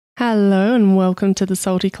Hello and welcome to the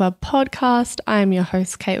Salty Club podcast. I'm your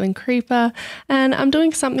host, Caitlin Creeper, and I'm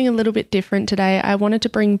doing something a little bit different today. I wanted to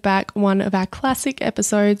bring back one of our classic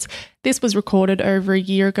episodes. This was recorded over a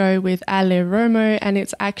year ago with Ale Romo, and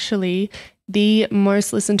it's actually the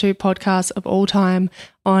most listened to podcast of all time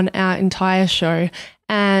on our entire show.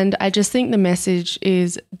 And I just think the message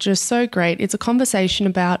is just so great. It's a conversation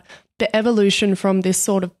about the evolution from this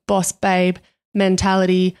sort of boss babe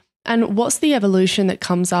mentality and what's the evolution that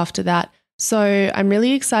comes after that. So I'm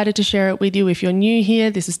really excited to share it with you. If you're new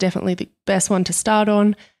here, this is definitely the best one to start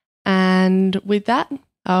on. And with that,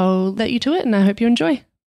 I'll let you to it and I hope you enjoy.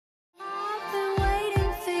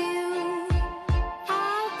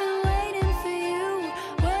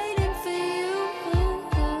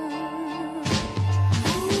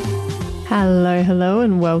 Hello,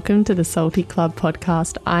 and welcome to the Salty Club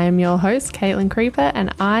podcast. I am your host, Caitlin Creeper,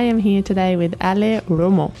 and I am here today with Ale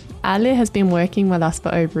Romo. Ale has been working with us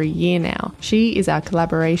for over a year now. She is our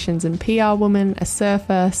collaborations and PR woman, a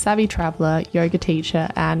surfer, savvy traveler, yoga teacher,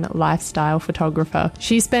 and lifestyle photographer.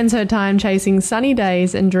 She spends her time chasing sunny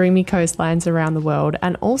days and dreamy coastlines around the world,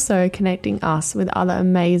 and also connecting us with other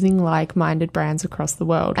amazing like-minded brands across the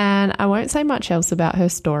world. And I won't say much else about her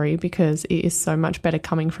story because it is so much better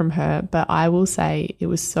coming from her, but I will say it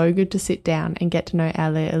was so good to sit down and get to know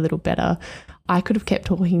Ale a little better. I could have kept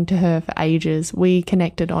talking to her for ages. We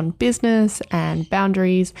connected on business and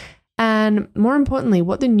boundaries, and more importantly,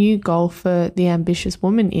 what the new goal for the ambitious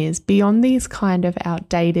woman is beyond these kind of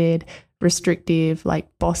outdated, restrictive, like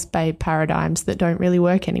boss babe paradigms that don't really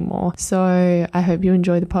work anymore. So I hope you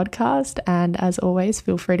enjoy the podcast. And as always,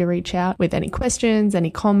 feel free to reach out with any questions,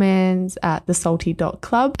 any comments at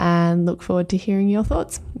thesalty.club, and look forward to hearing your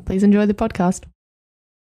thoughts. Please enjoy the podcast.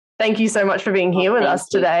 Thank you so much for being here with us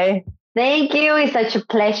today. Thank you. It's such a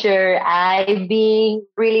pleasure. I've been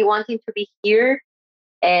really wanting to be here.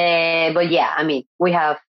 But yeah, I mean, we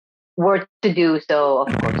have work to do. So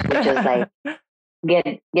of course, we just like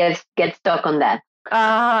get stuck on that.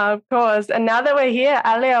 Of course. And now that we're here,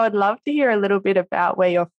 Ale, I would love to hear a little bit about where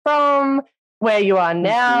you're from, where you are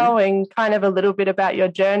now, and kind of a little bit about your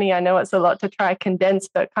journey. I know it's a lot to try condense,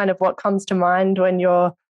 but kind of what comes to mind when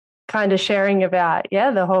you're kind of sharing about,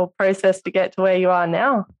 the whole process to get to where you are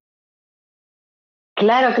now.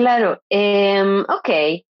 Claro.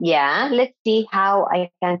 Okay. Yeah. Let's see how I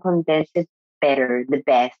can condense it better, the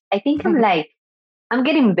best. I think I'm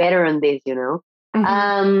getting better on this, you know?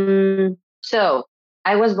 Mm-hmm. So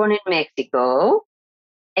I was born in Mexico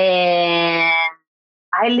and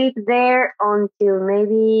I lived there until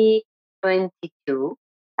maybe 22.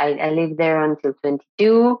 I lived there until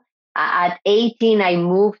 22. At 18, I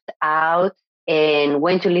moved out and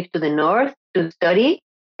went to live to the north to study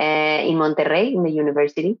in Monterrey, in the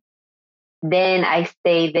university. Then I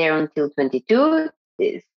stayed there until 22,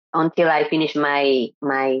 until I finished my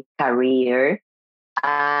career.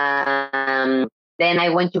 Then I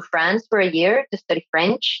went to France for a year to study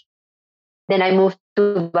French. Then I moved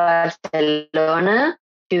to Barcelona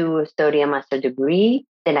to study a master's degree.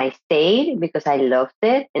 Then I stayed because I loved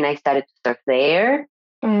it, and I started to surf there,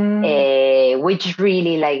 which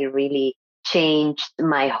really changed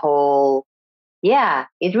my whole. Yeah,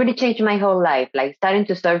 it really changed my whole life. Like starting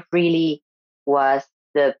to surf really was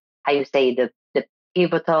the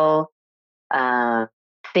pivotal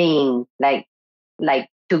thing, like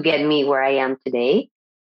to get me where I am today.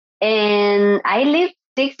 And I lived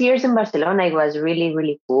 6 years in Barcelona. It was really,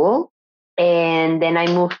 really cool. And then I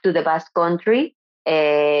moved to the Basque Country.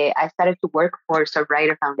 I started to work for Surf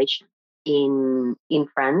Rider Foundation in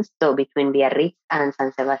France, so between Biarritz and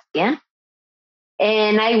San Sebastian.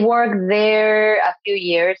 And I worked there a few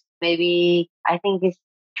years, maybe I think it's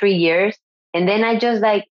 3 years. And then I just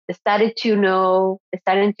started to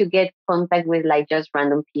get contact with just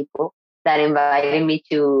random people that invited me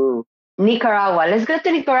to Nicaragua. Let's go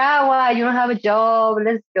to Nicaragua. You don't have a job.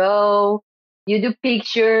 Let's go. You do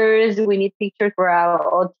pictures. We need pictures for our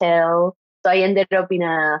hotel. So I ended up in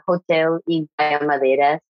a hotel in Playa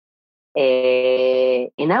Maderas.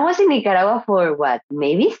 And I was in Nicaragua for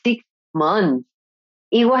maybe 6 months.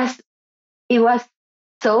 It was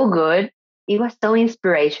so good. It was so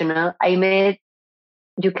inspirational. You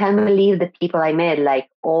can't believe the people I met, like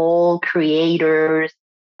all creators,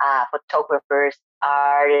 photographers,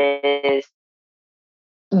 artists,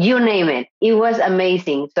 you name it. It was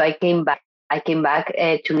amazing. So I came back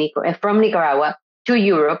from Nicaragua to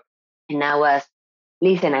Europe, and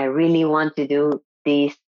I really want to do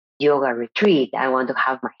this yoga retreat. I want to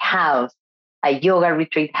have my house, a yoga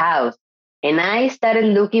retreat house. And I started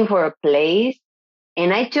looking for a place,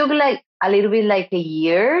 and I took a little bit a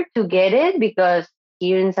year to get it, because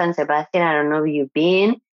here in San Sebastian, I don't know if you've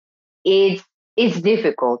been, it's it's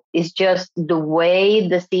difficult. It's just the way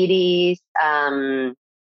the cities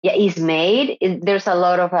is made. There's a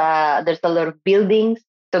lot of buildings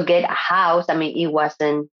to get a house. I mean, it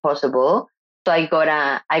wasn't possible. So I got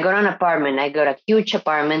an apartment. I got a huge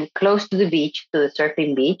apartment close to the beach, to the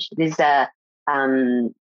surfing beach. This is a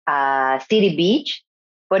city beach,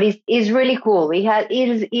 but it's really cool.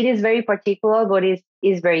 It is very particular, but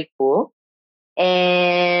it's very cool.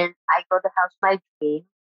 And I got the house my dream.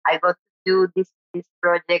 I got to do this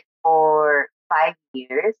project for 5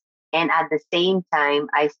 years, and at the same time,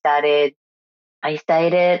 I started a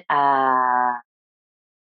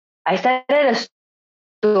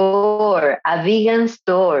store, a vegan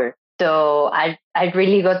store. So I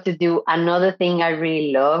really got to do another thing I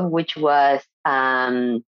really love, which was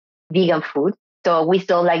vegan food. So we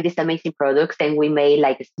sold like these amazing products, and we made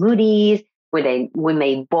like smoothies. We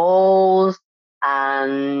made bowls.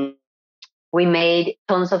 Um, we made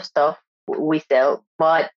tons of stuff we sell.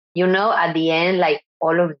 But at the end, like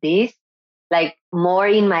all of this, like more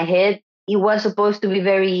in my head, it was supposed to be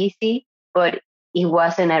very easy, but it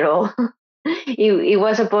wasn't at all. it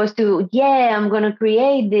was supposed to, yeah, I'm gonna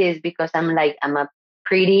create this because I'm a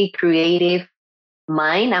pretty creative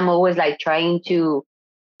mind. I'm always like trying to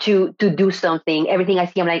do something. Everything I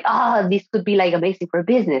see, I'm like, this could be like amazing for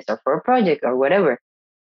business or for a project or whatever.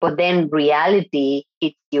 But then reality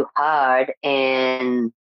hits you hard,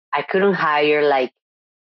 and I couldn't hire like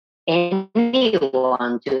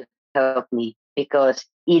anyone to help me because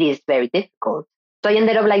it is very difficult. So I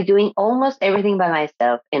ended up like doing almost everything by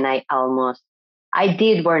myself, and I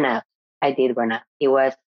did burn out. I did burn out. It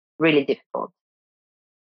was really difficult.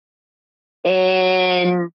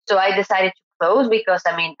 And so I decided to close because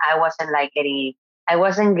I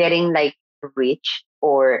wasn't getting like rich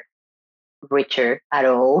or richer at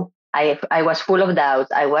all. I was full of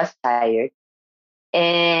doubts. I was tired.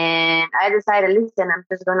 And I decided, listen,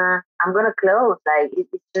 I'm gonna close. Like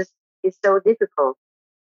it's so difficult.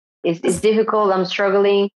 It's difficult. I'm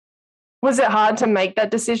struggling. Was it hard to make that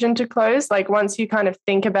decision to close? Like once you kind of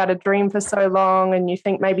think about a dream for so long and you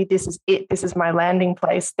think maybe this is it, this is my landing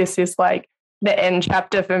place, this is like the end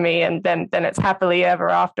chapter for me, and then it's happily ever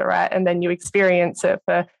after, right? And then you experience it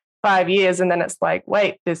for 5 years and then it's like,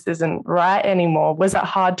 wait, this isn't right anymore. Was it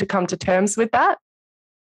hard to come to terms with that?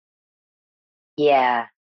 Yeah,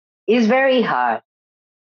 it's very hard.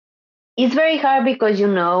 It's very hard because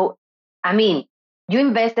I mean, you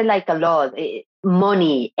invested like a lot,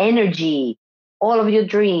 money, energy, all of your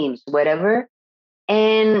dreams, whatever.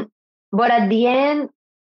 And but at the end,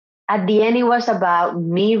 it was about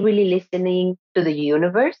me really listening to the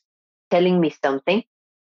universe, telling me something.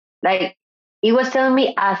 Like it was telling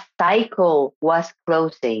me a cycle was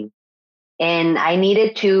closing, and I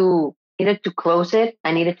needed to close it.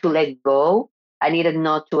 I needed to let go. I needed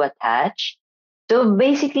not to attach. So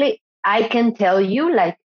basically, I can tell you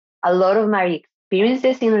like a lot of my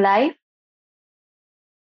experiences in life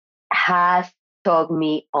has taught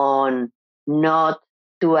me on not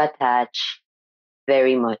to attach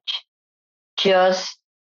very much, just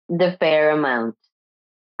the fair amount.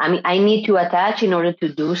 I mean, I need to attach in order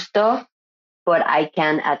to do stuff, but I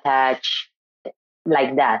can attach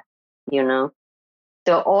like that, you know?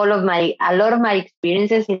 So a lot of my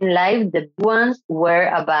experiences in life, the big ones were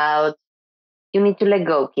about you need to let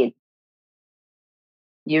go, kid.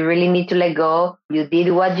 You really need to let go. You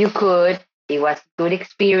did what you could. It was a good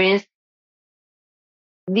experience.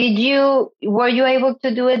 Were you able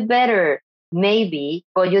to do it better? Maybe,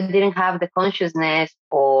 but you didn't have the consciousness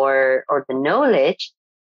or the knowledge,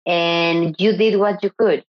 and you did what you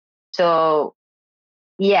could. So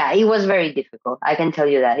yeah, it was very difficult. I can tell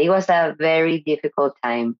you that. It was a very difficult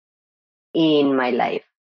time in my life.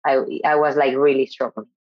 I was like really struggling.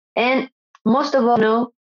 And most of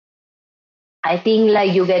all, I think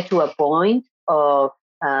like you get to a point of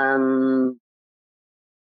um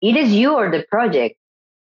it is you or the project.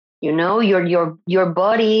 Your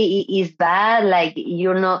body is bad, like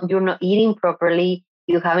you're not eating properly,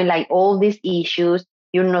 you're having like all these issues,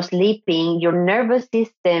 you're not sleeping, your nervous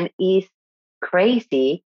system is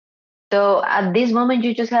crazy. So at this moment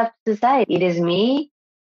you just have to decide it is me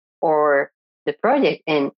or the project,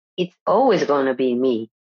 and it's always going to be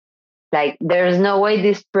me. Like there's no way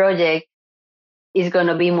this project is going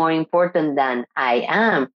to be more important than I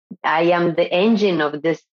am. I am the engine of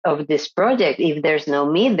this project. If there's no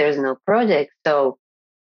me, there's no project. So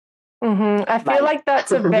I feel like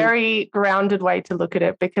that's a very grounded way to look at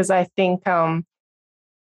it, because I think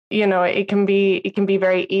it can be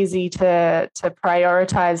very easy to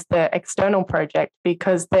prioritize the external project,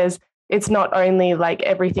 because it's not only like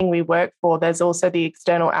everything we work for, there's also the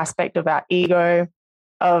external aspect of our ego,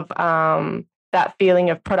 of that feeling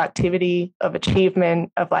of productivity, of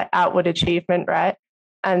achievement, of like outward achievement, right?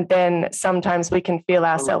 And then sometimes we can feel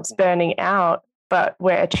ourselves burning out, but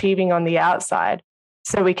we're achieving on the outside.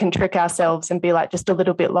 So we can trick ourselves and be like, just a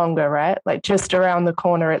little bit longer, right? Like just around the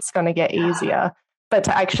corner, it's going to get easier. But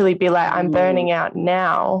to actually be like, I'm burning out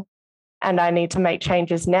now and I need to make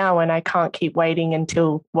changes now and I can't keep waiting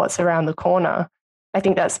until what's around the corner. I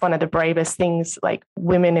think that's one of the bravest things like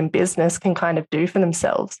women in business can kind of do for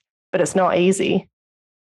themselves, but it's not easy.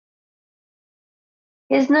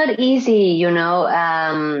 It's not easy, you know.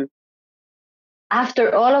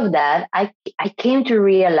 After all of that, I came to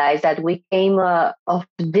realize that we came of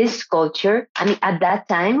this culture. I mean, at that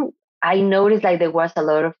time, I noticed like there was a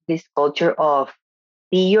lot of this culture of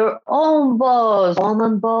be your own boss,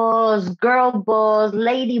 woman boss, girl boss,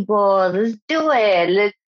 lady boss. Let's do it.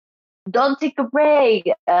 Let's don't take a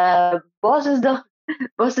break. Bosses don't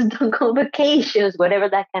go vacations, whatever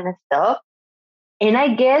that kind of stuff. And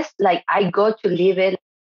I guess like I got to live it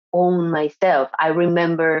on myself. I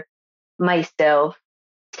remember myself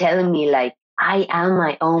telling me like I am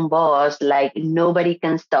my own boss, like nobody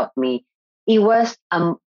can stop me. It was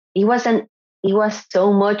it wasn't it was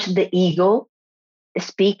so much the ego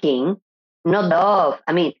speaking, not love.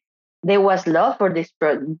 I mean, there was love for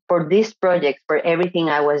for this project, for everything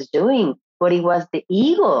I was doing, but it was the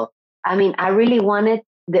ego. I mean, I really wanted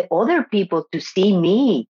the other people to see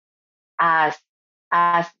me as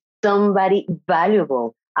as somebody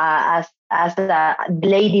valuable, as a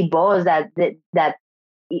lady boss that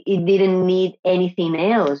it didn't need anything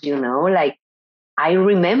else, you know. Like I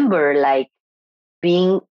remember like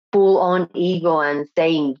being full on ego and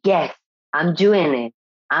saying, yes, I'm doing it.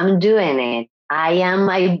 I'm doing it. I am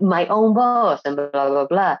my own boss and blah, blah,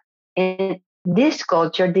 blah. And this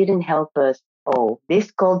culture didn't help us all. This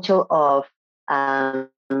culture of, how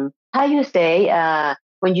you say,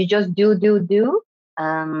 when you just do,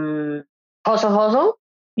 hustle, hustle.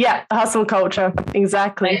 Yeah, hustle culture.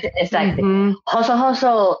 Exactly. Exactly. Mm-hmm. Hustle,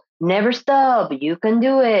 hustle. Never stop. You can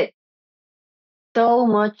do it. So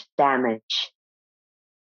much damage.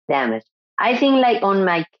 I think like on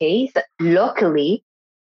my case, luckily,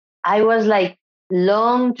 I was like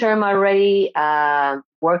long term already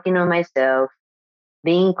working on myself,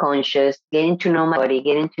 being conscious, getting to know my body,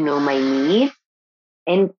 getting to know my needs.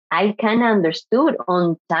 And I kind of understood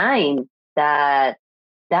on time that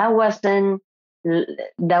that wasn't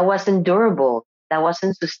that wasn't durable, that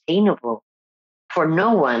wasn't sustainable for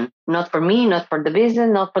no one, not for me, not for the business,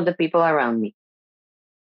 not for the people around me.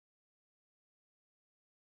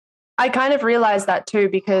 I kind of realized that too,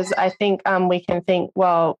 because I think we can think,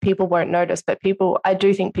 well, people won't notice, but I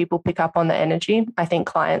do think people pick up on the energy. I think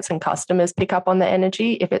clients and customers pick up on the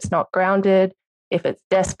energy if it's not grounded, if it's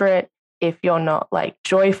desperate, if you're not like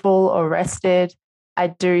joyful or rested. I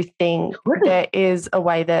do think there is a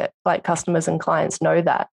way that like customers and clients know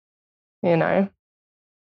that, you know.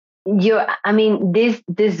 I mean, this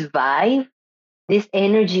vibe, this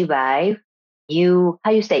energy vibe,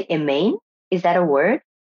 how you say, emanate? Is that a word?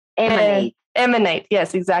 Emanate. Emanate.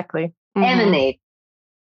 Yes, exactly. Mm-hmm. Emanate.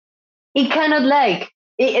 It cannot like.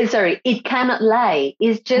 It cannot lie.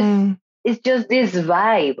 It's just this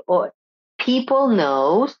vibe. Or people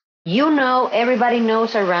knows. You know, everybody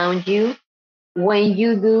knows around you when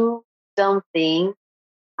you do something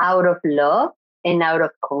out of love and out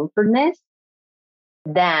of comfortness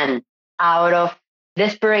than out of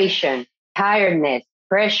desperation, tiredness,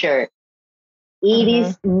 pressure. It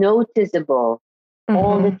is noticeable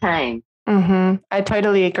all the time. I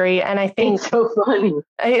totally agree. And I think it's so funny.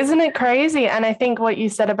 Isn't it crazy? And I think what you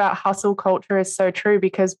said about hustle culture is so true,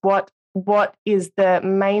 because what is the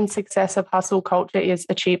main success of hustle culture is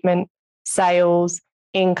achievement, sales,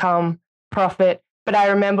 income, profit. But I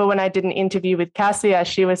remember when I did an interview with Cassia,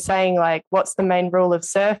 she was saying like, what's the main rule of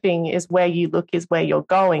surfing is where you look is where you're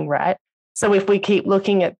going, right? So if we keep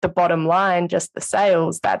looking at the bottom line, just the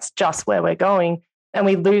sales, that's just where we're going. And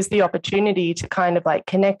we lose the opportunity to kind of like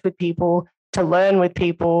connect with people, to learn with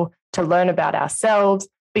people, to learn about ourselves,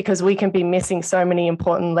 because we can be missing so many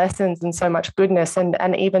important lessons and so much goodness.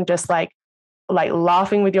 And even just like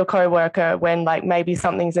laughing with your coworker when like maybe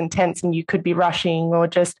something's intense and you could be rushing, or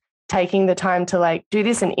just taking the time to like do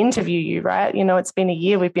this and interview you, right? You know, it's been a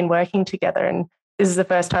year we've been working together, and this is the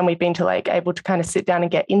first time we've been to like able to kind of sit down and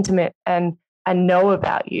get intimate and know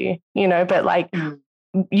about you, you know. But like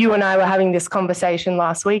you and I were having this conversation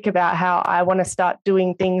last week about how I want to start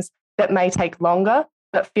doing things that may take longer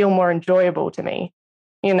but feel more enjoyable to me.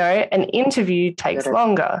 You know, an interview takes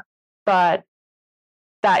longer, but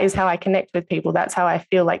that is how I connect with people. That's how I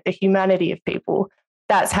feel like the humanity of people.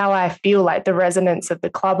 That's how I feel like the resonance of the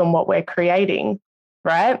club and what we're creating.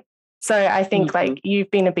 right? So I think like you've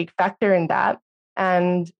been a big factor in that.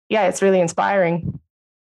 And yeah, it's really inspiring.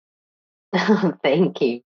 Thank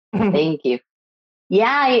you. Thank you.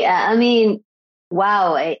 Yeah, I mean,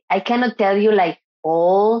 wow, I cannot tell you like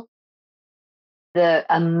all the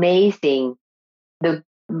amazing, the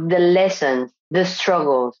lessons, the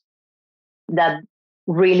struggles that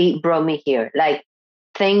really brought me here. Like,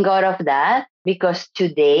 thank God of that, because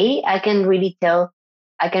today I can really tell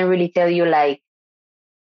you like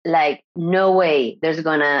no way there's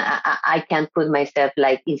gonna I can't put myself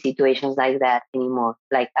like in situations like that anymore,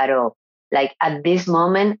 like at all. Like at this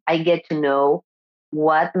moment I get to know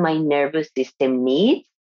what my nervous system needs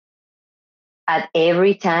at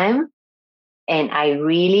every time, and I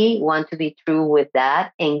really want to be true with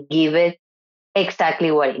that and give it exactly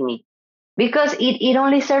what it needs, because it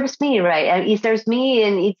only serves me, right? And it serves me,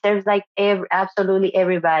 and it serves like absolutely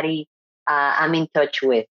everybody I'm in touch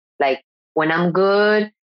with. Like when I'm good,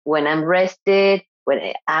 when I'm rested,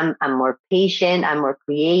 when I'm more patient, I'm more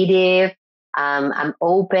creative, I'm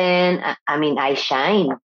open. I mean, I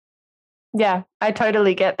shine. Yeah, I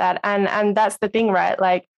totally get that. And that's the thing, right?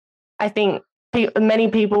 Like, I think many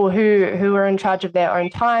people who are in charge of their own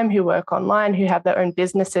time, who work online, who have their own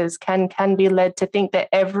businesses, can be led to think that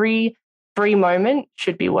every free moment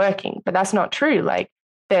should be working, but that's not true. Like,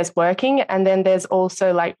 there's working, and then there's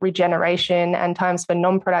also like regeneration and times for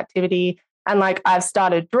non-productivity. And like, I've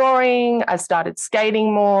started drawing, I've started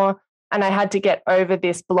skating more, and I had to get over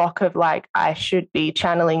this block of like, I should be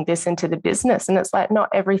channeling this into the business. And it's like, not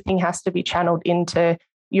everything has to be channeled into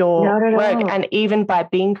your work. And even by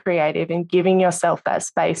being creative and giving yourself that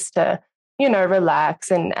space to,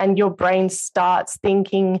 relax, and your brain starts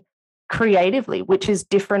thinking creatively, which is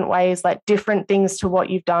different ways, like different things to what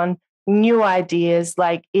you've done, new ideas,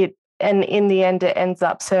 like it. And in the end, it ends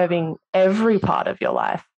up serving every part of your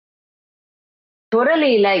life.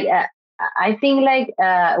 Totally. Like, I think like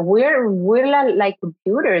we're like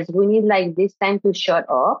computers. We need like this time to shut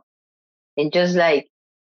off and just like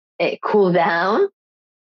cool down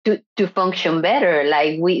to function better.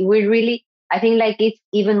 Like we really, I think like it's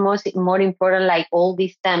even more important. Like all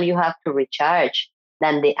this time you have to recharge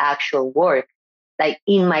than the actual work. Like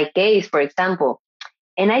in my case, for example,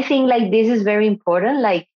 and I think like this is very important.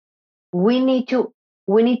 Like we need to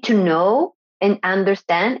we need to know and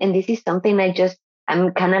understand, and this is something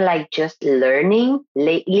I'm kind of like just learning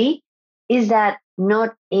lately, is that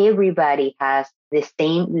not everybody has the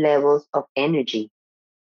same levels of energy.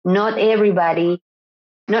 Not everybody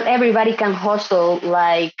not everybody can hustle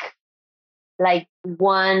like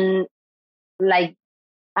one, like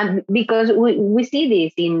because we see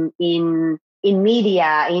this in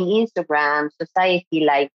media, in Instagram, society,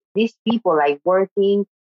 like these people like working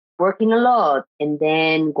a lot, and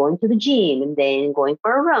then going to the gym, and then going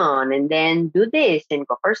for a run, and then do this and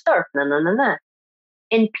go for surf, no, no, no, no.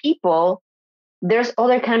 And people, there's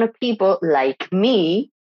other kind of people like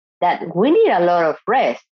me that we need a lot of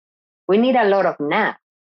rest. We need a lot of nap.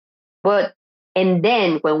 But, and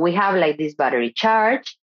then when we have like this battery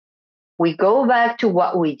charge, we go back to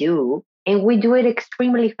what we do, and we do it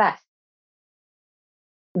extremely fast.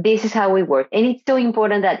 This is how we work. And it's so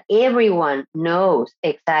important that everyone knows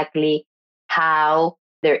exactly how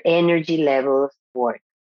their energy levels work.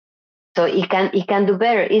 So it can do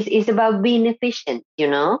better. It's about being efficient, you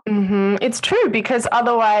know? Mm-hmm. It's true, because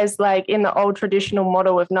otherwise, like in the old traditional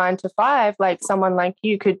model of 9 to 5, like someone like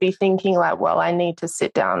you could be thinking like, well, I need to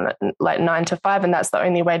sit down like 9 to 5, and that's the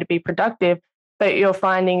only way to be productive. But you're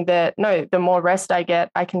finding that no, the more rest I get,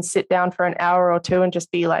 I can sit down for an hour or two and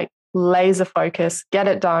just be like laser focused, get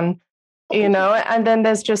it done, and then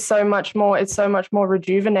there's just so much more. It's so much more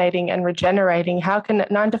rejuvenating and regenerating. How can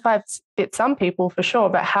 9 to 5 fit some people for sure,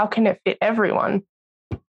 but how can it fit everyone?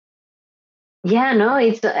 Yeah, no,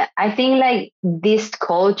 I think like this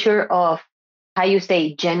culture of, how you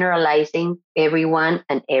say, generalizing everyone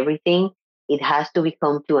and everything, it has to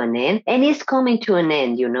become to an end, and it's coming to an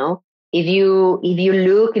end, you know? If you really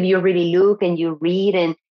look and you read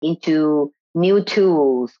and into new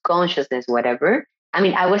tools, consciousness, whatever. I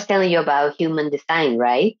mean, I was telling you about human design,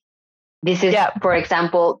 right? This is, for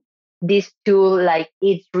example, this tool, like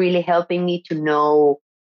it's really helping me to know,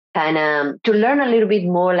 kind of to learn a little bit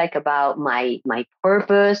more like about my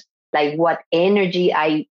purpose, like what energy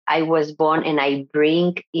I was born and I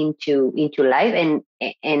bring into life,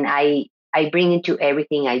 and I bring into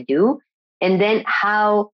everything I do, and then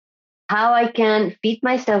how I can feed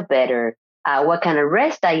myself better, what kind of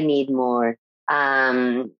rest I need more,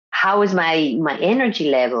 how is my energy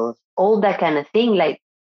levels, all that kind of thing, like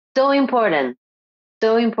so important,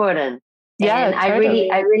 so important. Yeah, And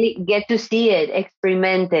totally. I really get to see it,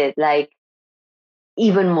 experiment it, like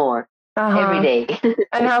even more every day.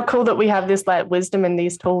 And how cool that we have this like wisdom and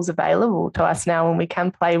these tools available to us now, when we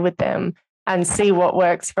can play with them and see what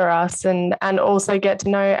works for us, and also get to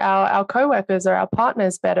know our co-workers or our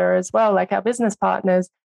partners better as well, like our business partners,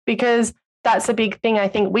 because that's a big thing I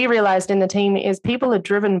think we realized in the team is people are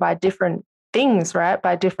driven by different things, right?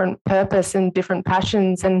 By different purpose and different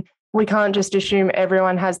passions. And we can't just assume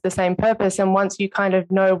everyone has the same purpose. And once you kind of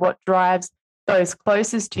know what drives those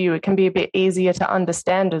closest to you, it can be a bit easier to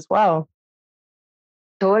understand as well.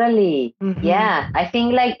 Totally. Yeah. I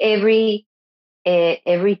think like every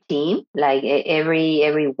team, like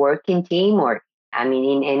every working team, or I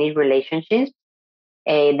mean, in any relationships,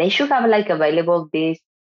 they should have like available these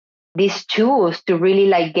tools to really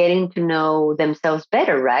like getting to know themselves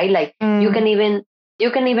better, right? Like you can even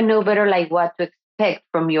know better like what to expect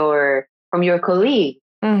from your colleague.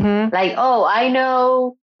 Like, oh, I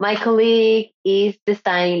know my colleague is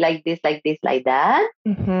designed like this, like this, like that.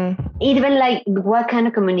 Even like what kind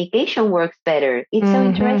of communication works better. It's so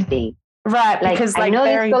interesting. Right, like, because I like know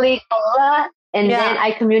this colleague a lot, and then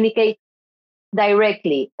I communicate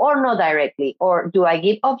directly or not directly, or do I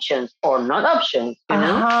give options or not options, you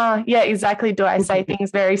know? Yeah, exactly. Do I say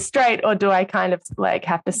things very straight, or do I kind of like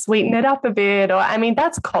have to sweeten it up a bit? Or I mean,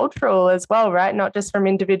 that's cultural as well, right? Not just from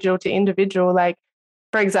individual to individual. Like,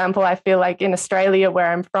 for example, I feel like in Australia,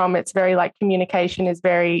 where I'm from, it's very like communication is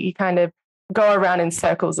very, you kind of go around in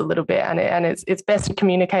circles a little bit, and it's best to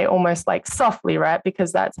communicate almost like softly, right?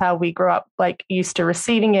 Because that's how we grew up, like used to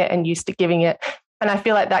receiving it and used to giving it. And I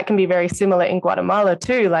feel like that can be very similar in Guatemala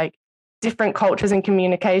too. Like different cultures and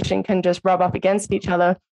communication can just rub up against each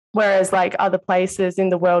other. Whereas like other places in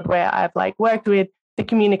the world where I've like worked with, the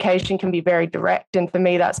communication can be very direct. And for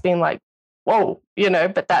me, that's been like, whoa, you know,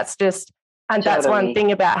 but that's just, and that's one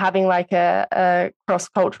thing about having like a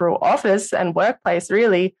cross-cultural office and workplace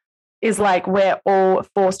really, is like we're all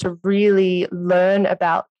forced to really learn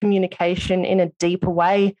about communication in a deeper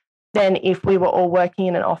way than if we were all working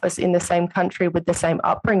in an office in the same country with the same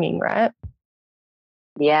upbringing, right?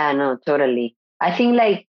 Yeah, no, totally. I think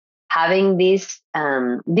like having this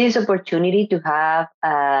opportunity to have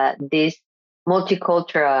this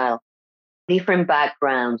multicultural, different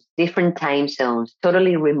backgrounds, different time zones,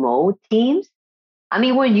 totally remote teams. I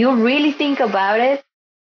mean, when you really think about it,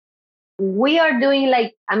 we are doing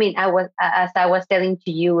like, I mean, as I was telling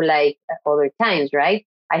to you like other times, right?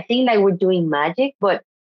 I think like we're doing magic, but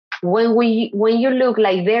when you look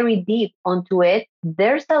like very deep onto it,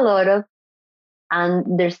 there's a lot of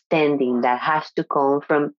understanding that has to come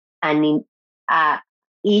from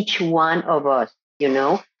each one of us, you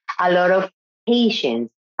know, a lot of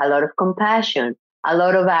patience, a lot of compassion, a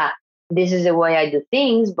lot of this is the way I do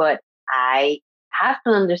things, but I have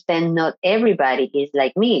to understand not everybody is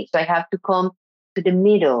like me. So I have to come to the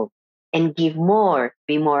middle and give more,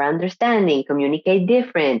 be more understanding, communicate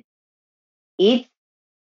different. It's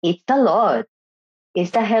it's a lot.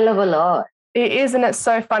 It's a hell of a lot. It is, and it's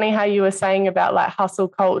so funny how you were saying about like hustle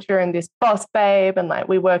culture and this boss babe, and like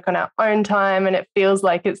we work on our own time, and it feels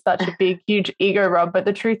like it's such a big, huge ego rub. But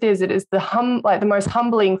the truth is, it is the most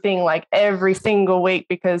humbling thing, like every single week,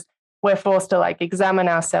 because we're forced to like examine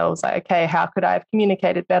ourselves. Like, okay, how could I have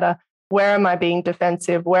communicated better? Where am I being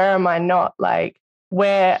defensive? Where am I not? Like,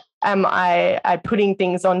 where am I putting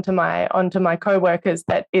things onto my coworkers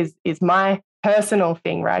that is my personal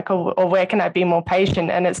thing, right? Or where can I be more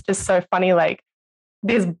patient? And it's just so funny, like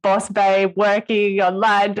this boss babe working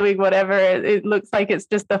online, doing whatever. It looks like it's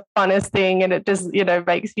just the funnest thing, and it just, you know,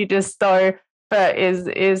 makes you just so, but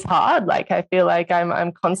is hard. Like I feel like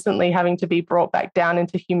I'm constantly having to be brought back down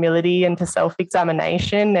into humility and to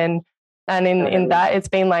self-examination, and in that it's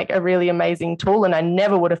been like a really amazing tool. And I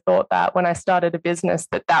never would have thought that when I started a business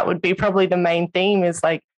that would be probably the main theme, is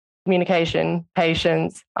like communication,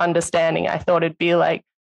 patience, understanding. I thought it'd be like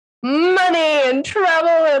money and travel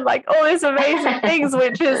and like all these amazing things,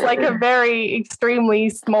 which is like a very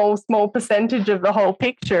extremely small percentage of the whole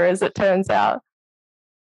picture, as it turns out.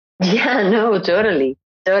 Yeah, no, totally.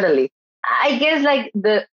 I guess like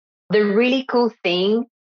the really cool thing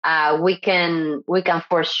we can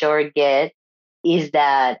for sure get is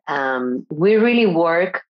that we really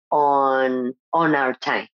work on our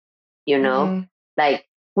time, you know? Like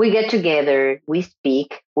we get together, we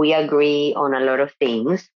speak, we agree on a lot of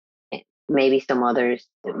things. Maybe some others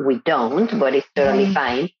we don't, but it's totally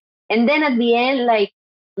fine. And then at the end, like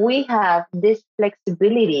we have this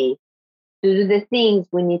flexibility to do the things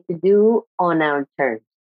we need to do on our terms,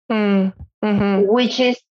 which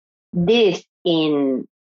is this in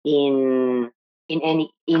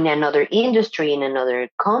another industry, in another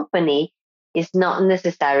company, is not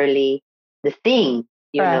necessarily the thing,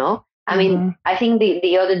 you know. I mean, I think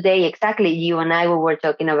the other day, exactly, you and I we were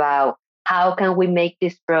talking about how can we make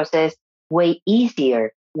this process way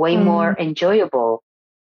easier, way more enjoyable.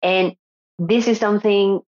 And this is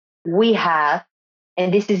something we have,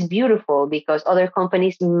 and this is beautiful because other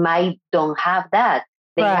companies might don't have that.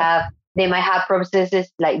 They might have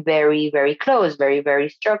processes like very, very close, very, very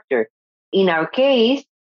structured. In our case,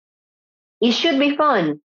 it should be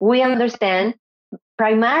fun. We understand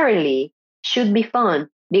primarily should be fun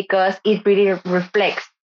because it really reflects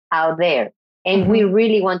out there. And we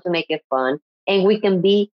really want to make it fun. And we can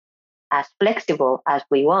be as flexible as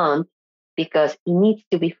we want because it needs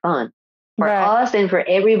to be fun for us and for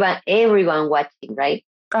everyone watching, right?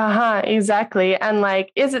 Exactly. And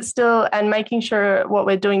like, is it still, and making sure what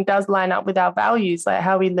we're doing does line up with our values, like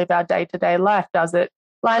how we live our day-to-day life. Does it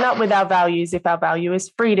line up with our values? If our value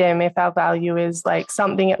is freedom, if our value is like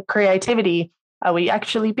something, creativity, are we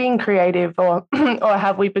actually being creative, or or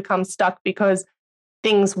have we become stuck because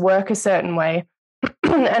things work a certain way?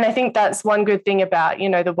 And I think that's one good thing about,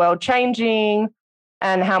 the world changing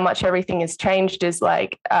and how much everything has changed is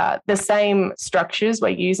like the same structures we're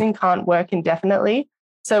using can't work indefinitely.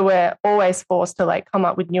 So we're always forced to like come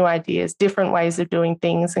up with new ideas, different ways of doing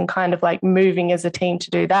things, and kind of like moving as a team to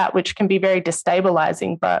do that, which can be very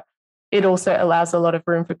destabilizing, but it also allows a lot of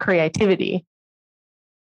room for creativity.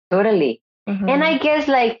 Totally. And I guess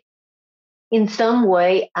like in some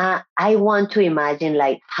way, I want to imagine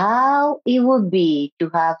like how it would be to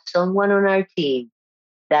have someone on our team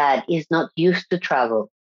that is not used to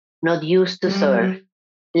travel, not used to surf,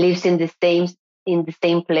 lives in the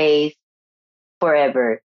same place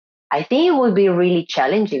forever. I think it would be really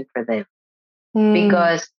challenging for them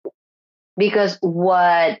because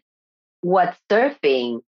what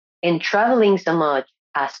surfing and traveling so much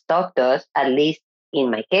has taught us, at least in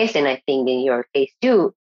my case, and I think in your case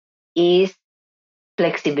too, is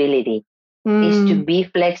flexibility. Is to be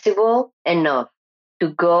flexible enough to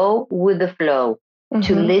go with the flow,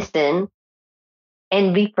 to listen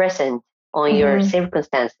and be present on your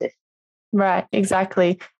circumstances. Right,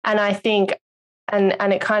 exactly. And I think, and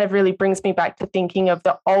it kind of really brings me back to thinking of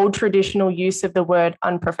the old traditional use of the word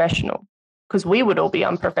unprofessional, because we would all be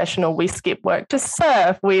unprofessional. We skip work to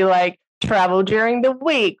surf. We like travel during the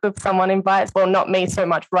week if someone invites. Well, not me so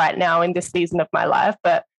much right now in this season of my life,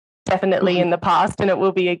 but definitely in the past. And it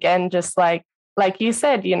will be again, just like you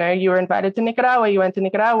said, you were invited to Nicaragua, you went to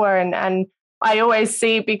Nicaragua, and I always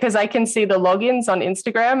see, because I can see the logins on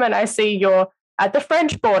Instagram and I see you're at the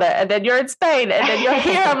French border and then you're in Spain and then you're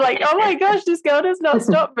here. I'm like, oh my gosh, this girl does not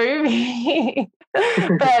stop moving.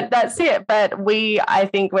 But that's it. But I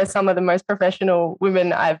think we're some of the most professional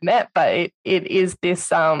women I've met, but it is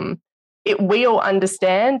this, we all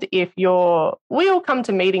understand we all come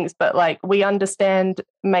to meetings, but like we understand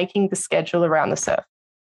making the schedule around the surf,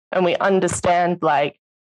 and we understand like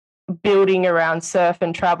building around surf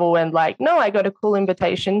and travel, and like, no, I got a cool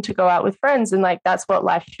invitation to go out with friends, and like that's what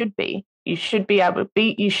life should be. You should be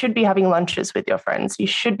having lunches with your friends. You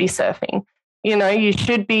should be surfing. You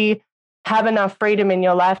should have enough freedom in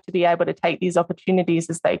your life to be able to take these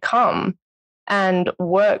opportunities as they come. And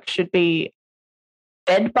work should be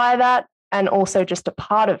fed by that and also just a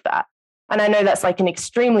part of that. And I know that's like an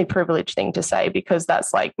extremely privileged thing to say, because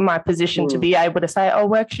that's like my position to be able to say, oh,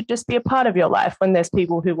 work should just be a part of your life, when there's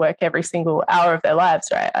people who work every single hour of their lives,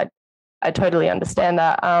 right? I totally understand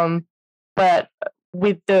that. But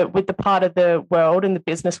with the part of the world and the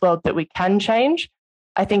business world that we can change,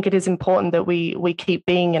 I think it is important that we keep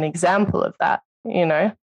being an example of that,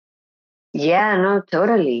 Yeah, no,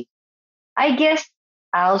 totally. I guess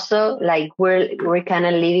also like we're kind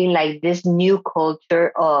of living like this new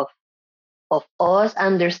culture of us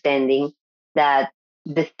understanding that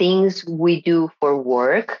the things we do for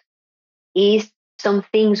work is some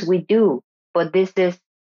things we do, but this is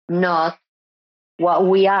not what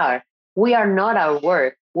we are. We are not our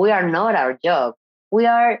work. We are not our job. We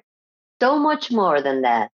are so much more than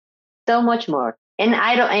that. So much more. And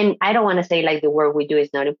I don't want to say like the work we do is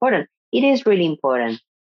not important. It is really important.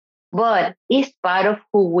 But it's part of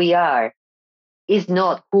who we are. It's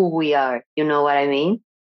not who we are. You know what I mean?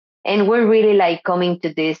 And we're really like coming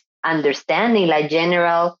to this understanding, like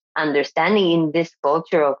general understanding in this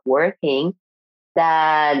culture of working,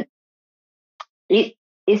 that it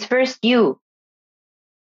is first you.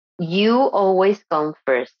 You always come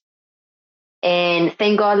first. And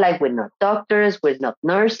thank God, like we're not doctors, we're not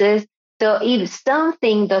nurses. So if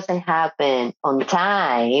something doesn't happen on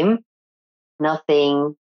time,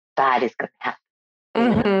 nothing bad is going to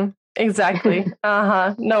happen. Exactly.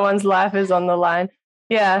 No one's life is on the line.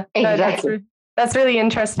 Yeah, exactly. That's really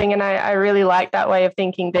interesting. And I really like that way of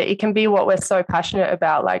thinking, that it can be what we're so passionate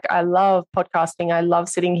about. Like, I love podcasting. I love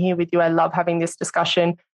sitting here with you. I love having this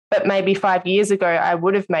discussion. But maybe 5 years ago, I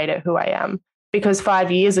would have made it who I am, because 5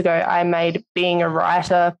 years ago, I made being a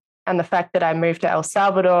writer and the fact that I moved to El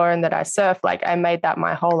Salvador and that I surf, like, I made that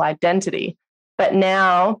my whole identity. But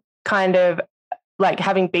now, kind of like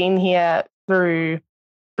having been here through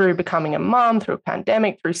becoming a mom, through a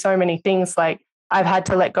pandemic, through so many things, like, I've had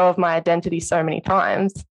to let go of my identity so many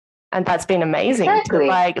times. And that's been amazing to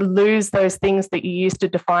like lose those things that you used to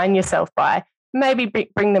define yourself by, maybe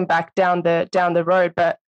bring them back down the road.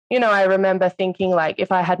 But, you know, I remember thinking, like,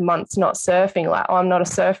 if I had months not surfing, like, oh, I'm not a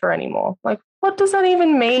surfer anymore. Like, what does that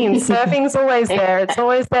even mean? Surfing's always there. It's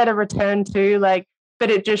always there to return to, like,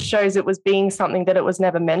 but it just shows it was being something that it was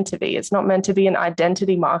never meant to be. It's not meant to be an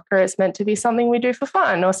identity marker. It's meant to be something we do for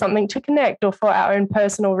fun or something to connect or for our own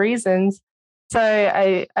personal reasons. So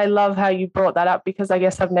I love how you brought that up, because I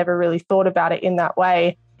guess I've never really thought about it in that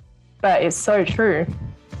way, but it's so true.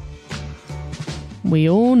 We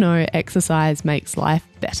all know exercise makes life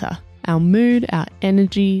better. Our mood, our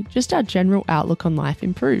energy, just our general outlook on life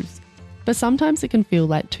improves. But sometimes it can feel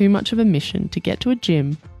like too much of a mission to get to a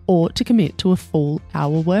gym or to commit to a full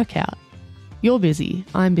hour workout. You're busy,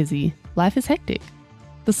 I'm busy, life is hectic.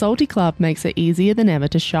 The Salty Club makes it easier than ever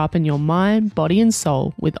to sharpen your mind, body and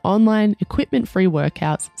soul with online, equipment-free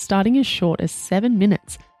workouts starting as short as 7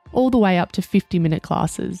 minutes, all the way up to 50-minute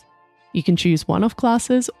classes. You can choose one-off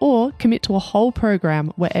classes or commit to a whole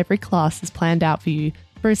program where every class is planned out for you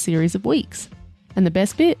for a series of weeks. And the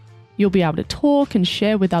best bit? You'll be able to talk and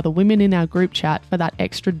share with other women in our group chat for that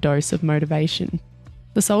extra dose of motivation.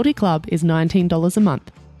 The Salty Club is $19 a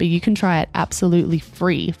month, but you can try it absolutely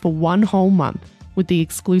free for 1 whole month with the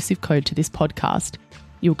exclusive code to this podcast.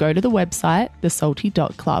 You'll go to the website,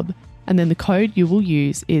 thesalty.club, and then the code you will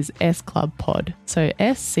use is SCLUBPOD, so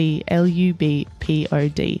SCLUBPOD.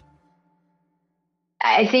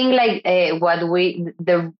 I think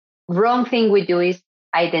the wrong thing we do is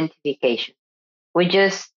identification. We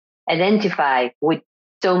just identify with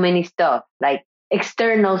so many stuff, like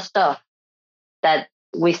external stuff, that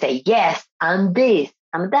we say, yes, I'm this,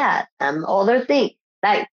 I'm that, I'm other thing.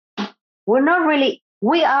 Like, we're not really,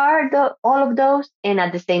 we are all of those, and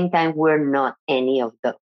at the same time, we're not any of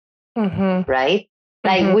those, right?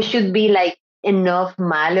 Like, we should be like enough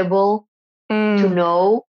malleable to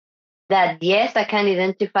know that, yes, I can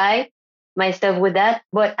identify myself with that,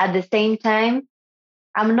 but at the same time,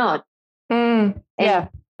 I'm not. Yeah.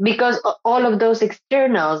 Because all of those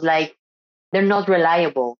externals, like, they're not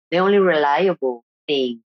reliable. The only reliable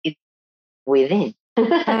thing is within.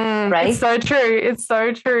 Right? It's so true. It's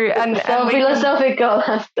so true. And philosophical.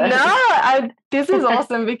 This is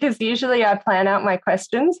awesome, because usually I plan out my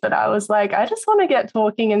questions, but I was like, I just want to get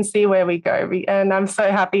talking and see where we go. And I'm so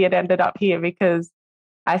happy it ended up here, because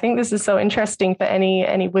I think this is so interesting for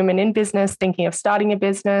any women in business thinking of starting a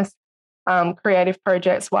business, creative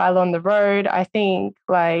projects while on the road. I think,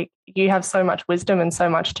 like, you have so much wisdom and so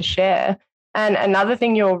much to share. And another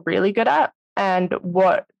thing you're really good at, and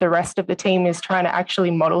what the rest of the team is trying to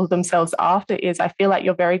actually model themselves after, is I feel like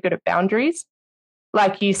you're very good at boundaries.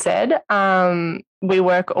 Like you said, we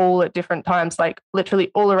work all at different times, like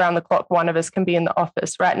literally all around the clock. One of us can be in the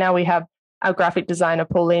office. Right now we have our graphic designer,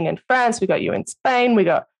 Pauline, in France. We got you in Spain. We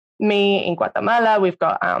got me in Guatemala. We've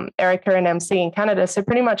got Erica and MC in Canada. So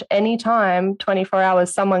pretty much any time, 24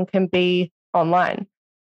 hours, someone can be online.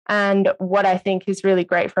 And what I think is really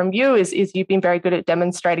great from you is you've been very good at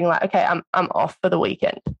demonstrating, like, okay, I'm off for the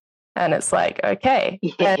weekend. And it's like, okay.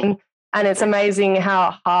 And it's amazing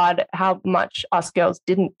how much us girls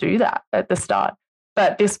didn't do that at the start.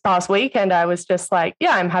 But this past weekend, I was just like,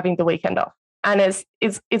 yeah, I'm having the weekend off. And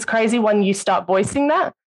it's crazy when you start voicing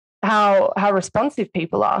that, how responsive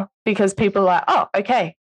people are, because people are like, oh,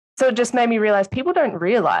 okay. So it just made me realize people don't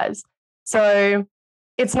realize. So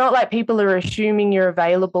it's not like people are assuming you're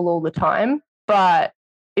available all the time, but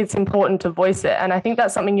it's important to voice it. And I think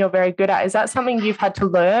that's something you're very good at. Is that something you've had to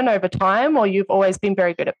learn over time, or you've always been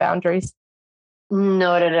very good at boundaries?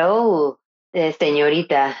 Not at all,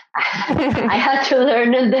 señorita. I have to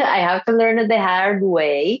learn it the hard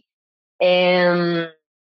way. I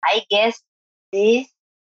guess this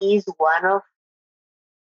is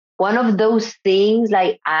one of those things,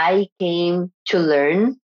 like, I came to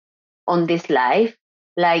learn on this life.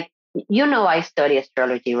 Like, I study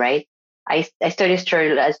astrology, right? I studied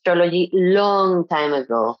astrology long time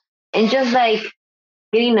ago, and just like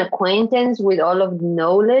getting acquaintance with all of the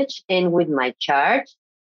knowledge and with my chart,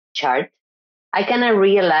 I kind of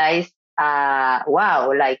realized,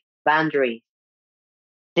 wow, like, boundaries.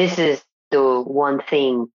 This is the one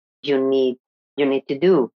thing you you need to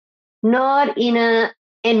do. Not in a,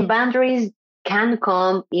 and boundaries can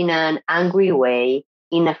come in an angry way,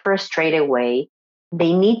 in a frustrated way.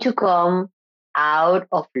 They need to come out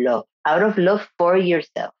of love for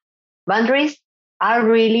yourself. Boundaries are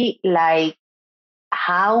really like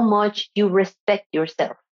how much you respect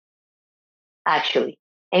yourself, actually.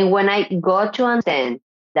 And when I got to understand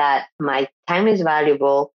that my time is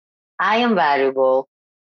valuable, I am valuable,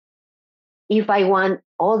 if I want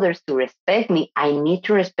others to respect me, I need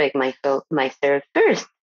to respect myself first.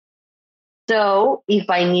 So if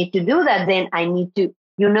I need to do that, then I need to,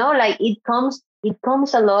 like it comes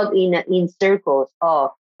a lot in circles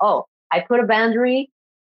of, oh, I put a boundary,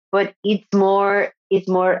 but it's more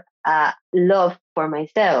love for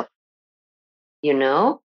myself, you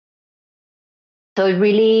know. So it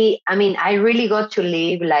really, I mean, I really got to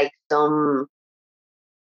live like some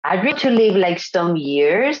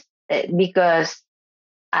years because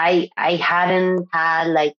I hadn't had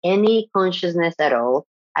like any consciousness at all.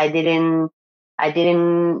 I didn't I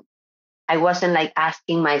didn't I wasn't like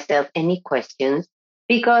asking myself any questions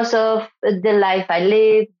because of the life I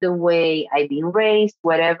lived, the way I've been raised,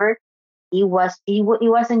 whatever. It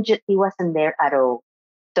wasn't there at all.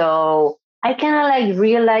 So I kind of like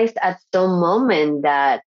realized at some moment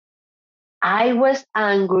that I was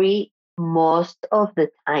angry most of the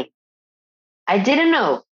time. I didn't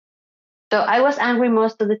know. So I was angry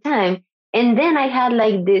most of the time. And then I had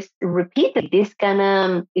like this kind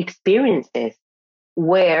of experiences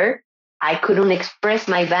where I couldn't express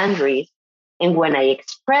my boundaries. And when I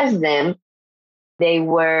expressed them, they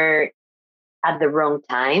were at the wrong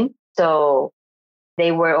time. So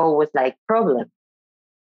they were always like problems.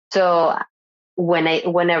 So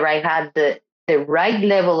whenever I had the right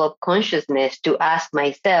level of consciousness to ask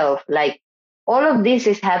myself, like, all of this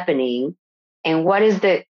is happening, and what is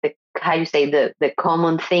the how you say the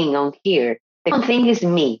common thing on here? The common thing is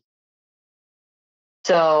me.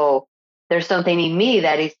 So there's something in me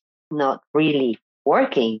that is not really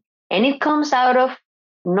working. And it comes out of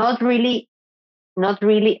not really, not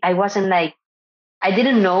really. I wasn't like, I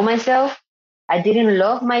didn't know myself. I didn't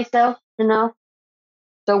love myself enough.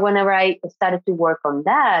 So whenever I started to work on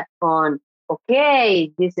that,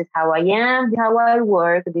 okay, this is how I am, this is how I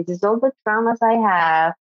work, this is all the traumas I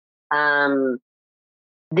have, um,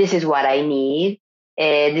 this is what I need,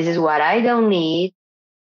 this is what I don't need.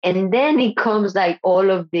 And then it comes like all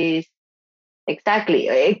of these, exactly,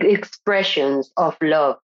 expressions of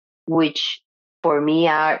love, which for me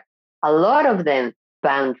are a lot of them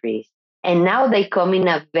boundaries. And now they come in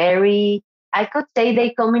a very, I could say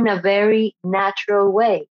they come in a very natural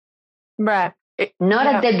way. Right. Not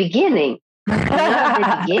Yeah. at the beginning. Not at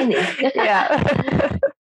the beginning. Yeah.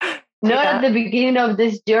 Not Yeah. at the beginning of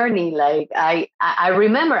this journey. Like I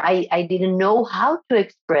remember I didn't know how to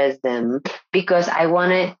express them because I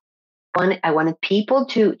wanted people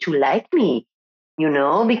to like me,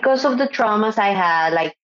 because of the traumas I had.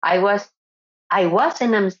 Like I was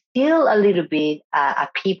and I'm still a little bit a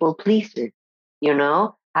people pleaser,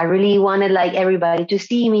 I really wanted like everybody to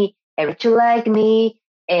see me, everybody to like me.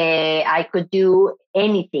 I could do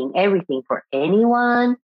anything, everything for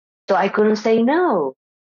anyone. So I couldn't say no.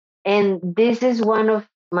 And this is one of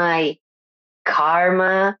my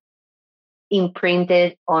karma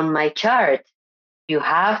imprinted on my chart. You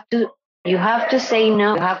have to you have to say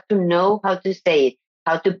no. You have to know how to say it,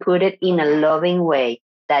 how to put it in a loving way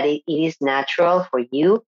that it is natural for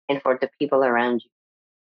you and for the people around you.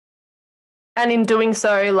 And in doing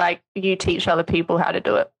so, like, you teach other people how to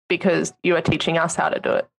do it because you are teaching us how to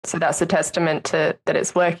do it. So that's a testament to that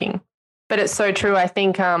it's working. But it's so true. I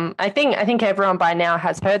think everyone by now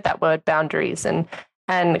has heard that word boundaries, and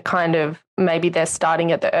kind of maybe they're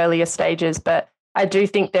starting at the earlier stages. But I do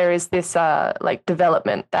think there is this like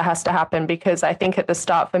development that has to happen, because I think at the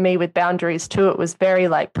start for me with boundaries too, it was very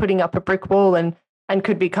like putting up a brick wall and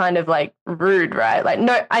could be kind of like rude, right? Like,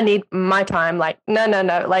 no, I need my time. Like, no, no,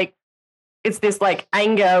 no. Like, it's this like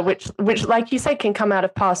anger, which like you say can come out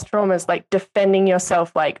of past traumas, like defending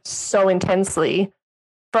yourself like so intensely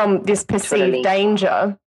from this perceived Totally.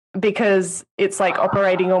 danger, because it's like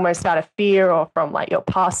operating almost out of fear or from like your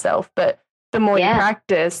past self. But the more you Yeah.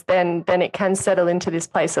 practice, then it can settle into this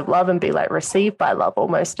place of love and be like received by love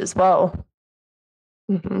almost as well.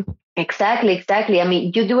 Mm-hmm. Exactly. I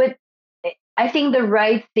mean, you do it. I think the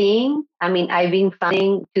right thing, I mean, I've been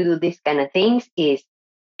finding to do these kind of things is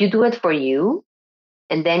you do it for you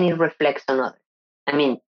and then it reflects on others. I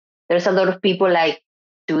mean, there's a lot of people like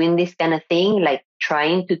doing this kind of thing, like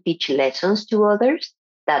trying to teach lessons to others.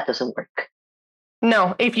 That doesn't work.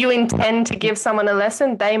 No, if you intend to give someone a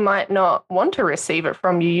lesson, they might not want to receive it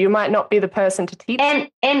from you. You might not be the person to teach.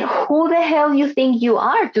 And who the hell you think you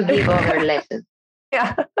are to give other lessons?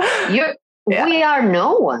 Yeah. We are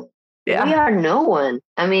no one. Yeah. We are no one.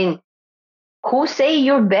 I mean, who say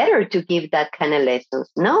you're better to give that kind of lessons?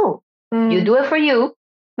 No. You do it for you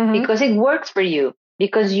because it works for you,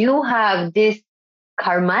 because you have these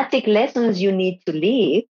karmatic lessons you need to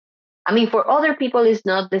live. I mean, for other people, it's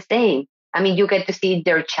not the same. I mean, you get to see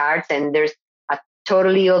their charts and there's a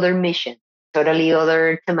totally other mission, totally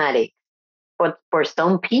other thematic. But for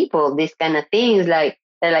some people, these kind of things, like,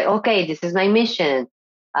 they're like, okay, this is my mission.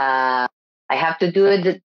 I have to do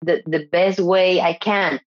it the best way I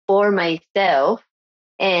can for myself.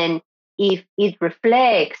 And if it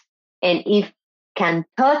reflects and if can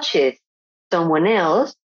touches someone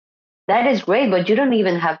else, that is great, but you don't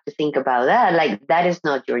even have to think about that. Like, that is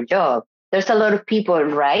not your job. There's a lot of people,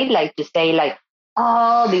 right? Like, to say, like,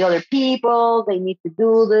 oh, the other people, they need to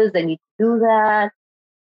do this, they need to do that.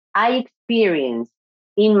 I experienced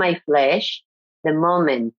in my flesh the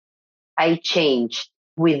moment I changed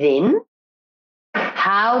within,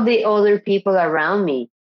 how the other people around me,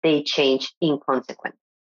 they changed in consequence.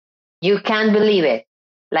 You can't believe it.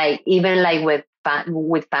 Like, even like with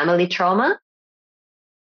family trauma,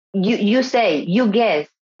 you guess,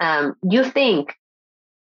 you think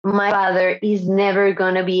my father is never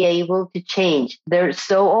going to be able to change. They're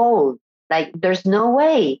so old. Like, there's no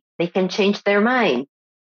way they can change their mind.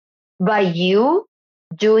 By you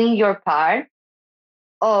doing your part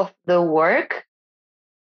of the work,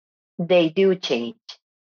 they do change.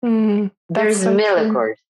 There's so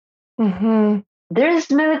miracles. There's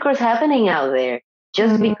miracles happening out there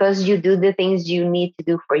just because you do the things you need to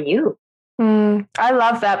do for you. I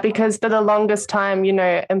love that, because for the longest time, you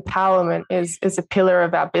know, empowerment is a pillar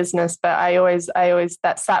of our business. But I always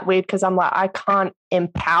that sat weird, because I'm like, I can't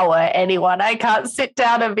empower anyone. I can't sit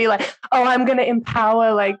down and be like, oh, I'm going to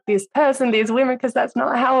empower like this person, these women, because that's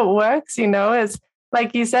not how it works. You know, it's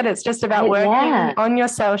like you said, it's just about working on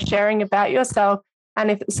yourself, sharing about yourself. And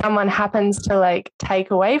if someone happens to like take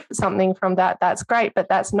away something from that, that's great. But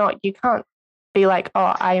that's not, you can't be like,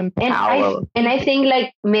 oh, I empower. And I think,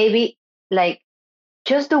 like, maybe, like,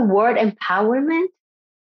 just the word empowerment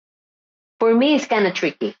for me is kind of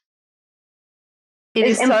tricky. It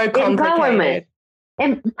is so complicated.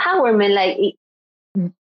 Empowerment,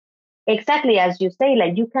 like, exactly as you say,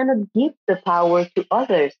 like, you cannot give the power to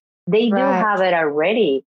others. They do have it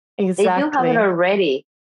already. Exactly. They do have it already.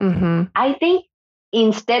 I think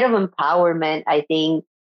instead of empowerment, I think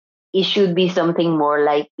it should be something more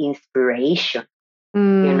like inspiration. You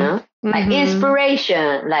know, like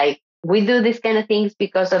inspiration. Like, we do these kind of things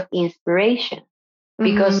because of inspiration,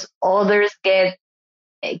 because others get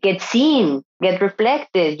seen, get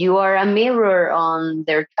reflected. You are a mirror on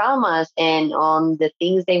their traumas and on the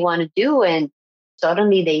things they want to do, and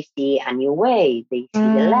suddenly they see a new way. They see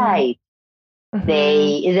the light.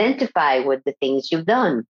 They identify with the things you've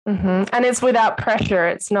done. And it's without pressure.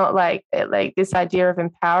 It's not like this idea of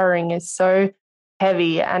empowering is so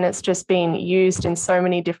heavy, and it's just been used in so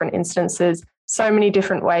many different instances, so many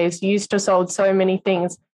different ways, used to solve so many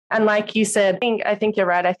things. And like you said, I think you're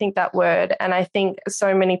right. I think that word, and I think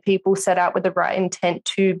so many people set out with the right intent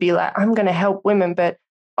to be like, I'm going to help women, but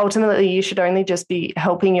ultimately you should only just be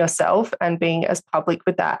helping yourself and being as public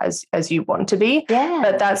with that as you want to be.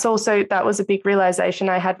 But that was a big realization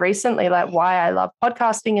I had recently, like why I love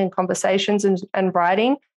podcasting and conversations and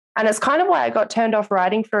writing. And it's kind of why I got turned off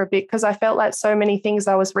writing for a bit, because I felt like so many things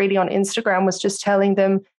I was reading on Instagram was just telling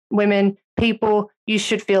them, women, people, you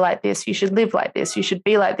should feel like this, you should live like this, you should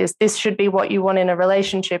be like this should be what you want in a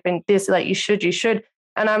relationship, and this, like, you should.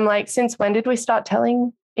 And I'm like, since when did we start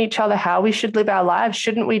telling each other how we should live our lives?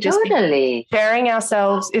 Shouldn't we just be sharing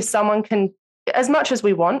ourselves? If someone can, as much as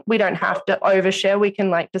we want, we don't have to overshare. We can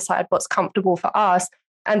like decide what's comfortable for us.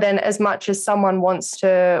 And then as much as someone wants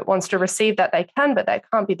to receive that, they can, but that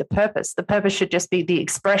can't be the purpose. The purpose should just be the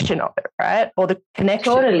expression of it, right? Or the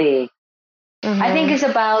connection. Totally. I think it's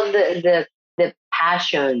about the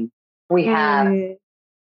passion we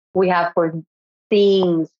have for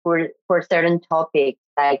things, for certain topics.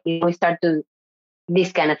 Like, if we start to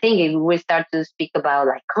this kind of thing, if we start to speak about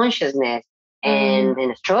like consciousness and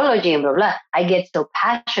astrology and blah blah, I get so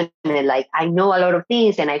passionate. Like, I know a lot of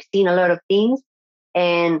things and I've seen a lot of things,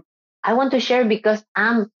 and I want to share because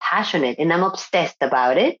I'm passionate and I'm obsessed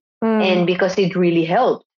about it, and because it really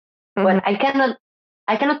helped. But I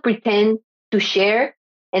cannot pretend to share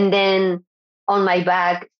and then on my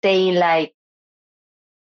back saying like,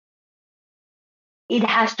 it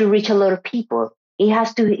has to reach a lot of people. it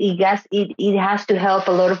has to help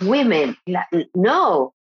a lot of women.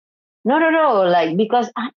 No, not at all. Like, because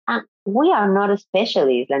we are not a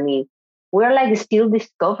specialist. I mean, we're like still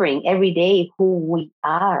discovering every day who we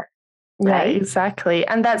are, Yeah, right? exactly.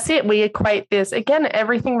 And that's it. We equate this again,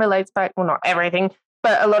 everything relates back, well, not everything,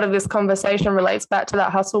 but a lot of this conversation relates back to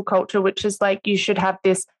that hustle culture, which is like you should have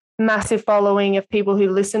this massive following of people who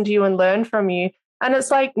listen to you and learn from you. And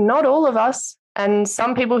it's like not all of us. And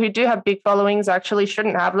some people who do have big followings actually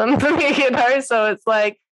shouldn't have them, So it's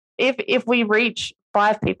like if we reach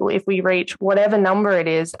 5 people, if we reach whatever number it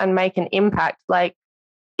is and make an impact, like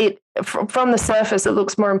it from the surface, it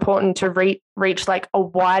looks more important to reach like a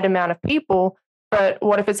wide amount of people. But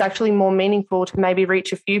what if it's actually more meaningful to maybe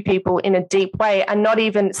reach a few people in a deep way and not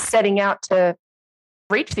even setting out to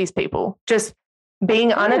reach these people, just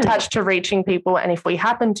being unattached to reaching people. And if we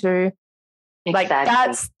happen to, like,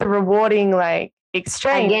 that's the rewarding, like,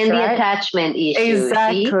 exchange. Again, right? the attachment issue.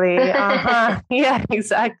 Exactly. Yeah,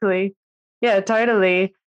 exactly. Yeah,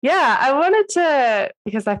 totally. Yeah, I wanted to,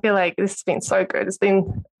 because I feel like this has been so good. It's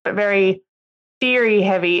been very theory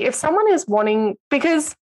heavy. If someone is wanting,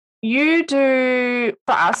 because you do,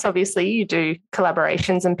 for us, obviously, you do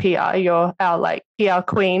collaborations and PR, you're our like PR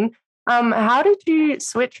queen. How did you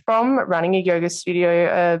switch from running a yoga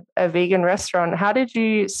studio, a vegan restaurant? How did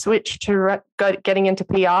you switch to getting into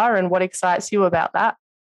PR, and what excites you about that?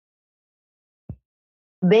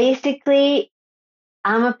 Basically,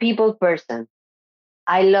 I'm a people person.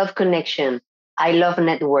 I love connection. I love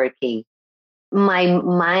networking. My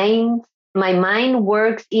mind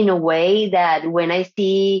works in a way that when I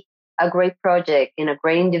see a great project in a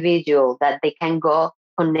great individual that they can go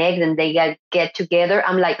connect and they get together,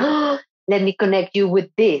 I'm like, oh, let me connect you with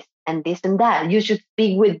this and this and that. You should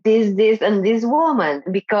speak with this, and this woman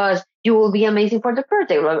because you will be amazing for the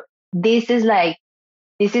project. This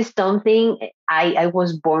is something I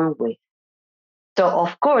was born with. So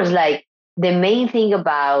of course, like the main thing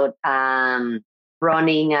about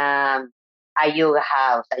running a yoga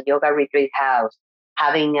house, a yoga retreat house,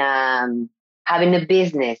 having having a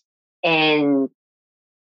business, and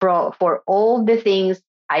for all the things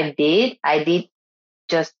I did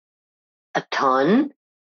just a ton.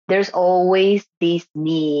 There's always this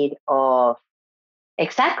need of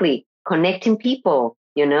exactly connecting people,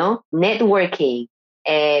 networking,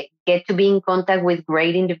 get to be in contact with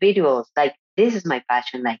great individuals. Like, this is my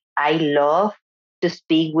passion. Like, I love to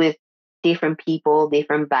speak with different people,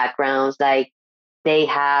 different backgrounds. Like, they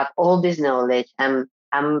have all this knowledge. I'm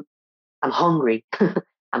hungry.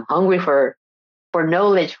 I'm hungry for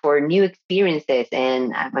knowledge, for new experiences,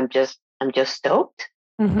 and I'm just stoked.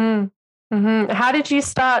 Mm-hmm. Mm-hmm. How did you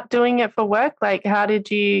start doing it for work? Like, how did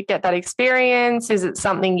you get that experience? Is it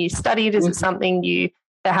something you studied? Is it something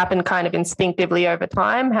that happened kind of instinctively over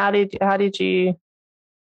time? How did you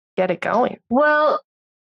get it going? Well,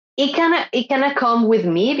 it kind of come with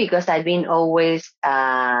me because I've been always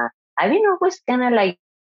kind of like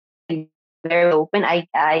very open. I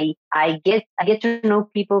get to know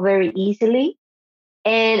people very easily.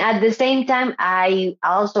 And at the same time, I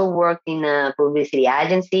also worked in a publicity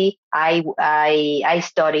agency. I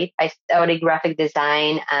studied graphic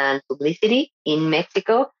design and publicity in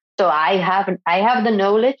Mexico. So I have the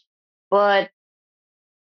knowledge, but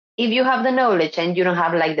if you have the knowledge and you don't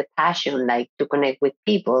have like the passion, like to connect with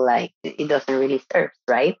people, like it doesn't really serve,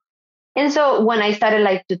 right? And so when I started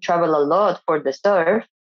like to travel a lot for the surf,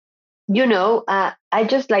 I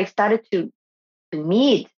just like started to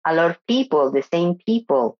meet a lot of people, the same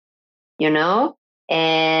people, you know,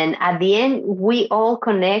 and at the end we all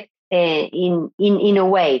connect in a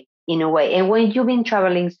way, in a way. And when you've been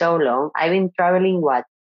traveling so long, I've been traveling what,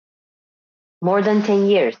 more than 10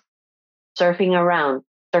 years, surfing around,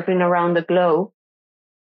 surfing around the globe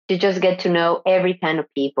to just get to know every kind of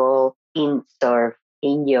people in surf,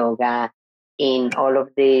 in yoga, in all of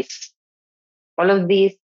these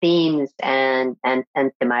themes and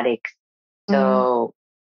thematics. So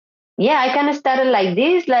yeah, I kind of started like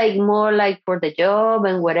this, like more like for the job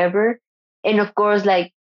and whatever. And of course,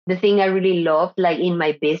 like the thing I really loved, like in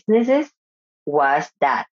my businesses, was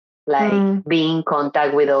that, like being in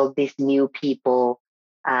contact with all these new people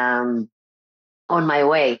um, on my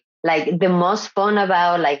way. Like the most fun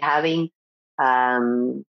about like having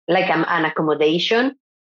like an accommodation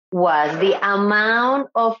was the amount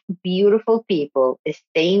of beautiful people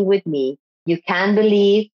staying with me. You can't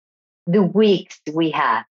believe the weeks we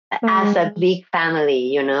had as a big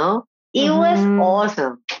family, It was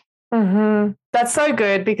awesome. That's so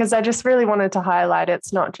good, because I just really wanted to highlight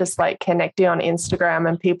it's not just like connecting on Instagram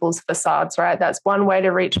and people's facades, right? That's one way to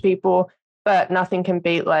reach people, but nothing can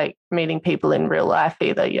beat like meeting people in real life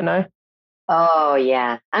either, Oh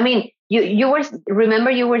yeah. I mean, you were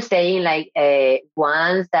remember you were saying like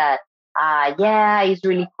once that yeah, it's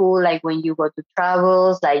really cool like when you go to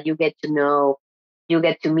travels like you get to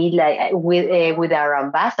meet like with our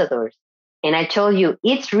ambassadors. And I told you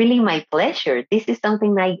it's really my pleasure. This is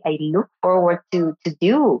something I look forward to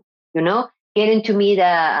do, you know, getting to meet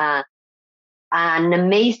an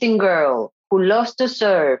amazing girl who loves to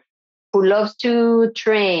surf, who loves to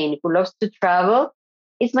train, who loves to travel.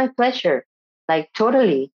 It's my pleasure. Like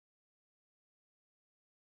totally.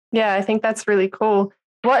 Yeah, I think that's really cool.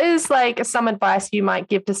 What is like some advice you might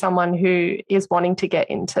give to someone who is wanting to get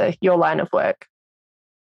into your line of work?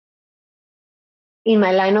 In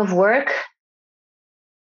my line of work,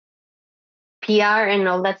 PR and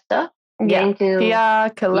all that stuff, Yeah, getting to, PR, yeah,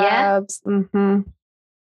 collabs,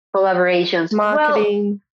 collaborations. Well,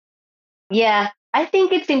 marketing. yeah, I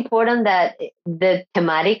think it's important that the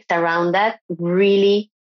thematics around that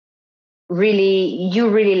really, really, you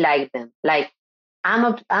really like them. Like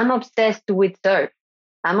I'm obsessed with surf.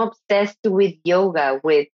 I'm obsessed with yoga,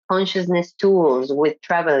 with consciousness tools, with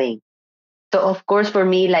traveling. So of course, for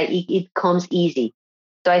me, like it comes easy.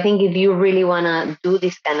 So I think if you really wanna do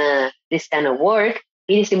this kind of work,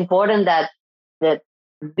 it is important that the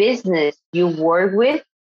business you work with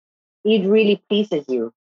it really pleases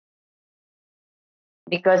you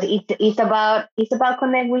because it's about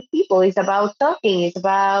connect with people. It's about talking. It's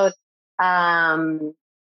about um,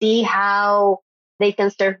 see how they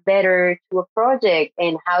can serve better to a project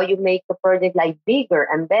and how you make the project like bigger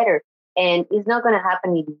and better. And it's not going to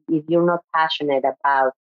happen if you're not passionate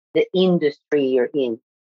about the industry you're in.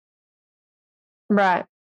 Right.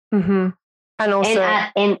 And And also,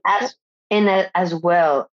 as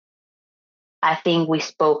well, I think we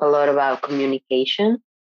spoke a lot about communication.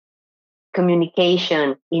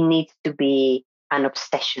 Communication, it needs to be an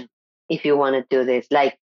obsession if you want to do this.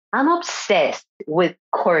 Like, I'm obsessed with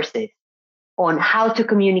courses on how to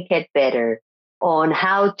communicate better, on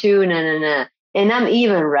how to, no, no, no. And I'm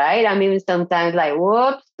even, right? I'm even sometimes like,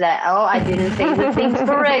 whoops, that, oh, I didn't say the things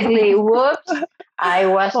correctly. Whoops. I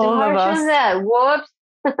was too all of harsh us, on that. Whoops.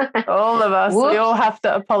 all of us, we all Whoops. have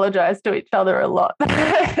to apologize to each other a lot.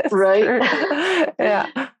 It's Right. true.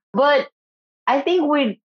 Yeah. But I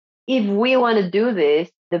think if we want to do this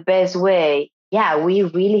the best way, yeah, we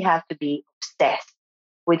really have to be obsessed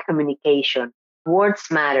with communication. Words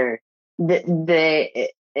matter. The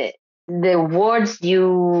words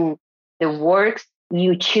the works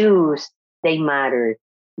you choose, they matter.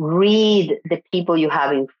 Read the people you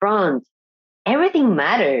have in front. Everything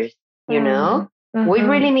matters, you know? We Mm-hmm.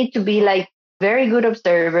 really need to be like very good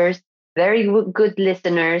observers, very good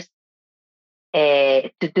listeners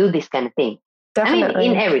to do this kind of thing. I mean,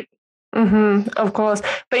 in Definitely. everything. Of course.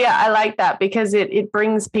 But yeah, I like that because it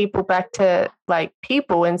brings people back to like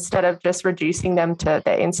people instead of just reducing them to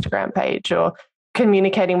their Instagram page or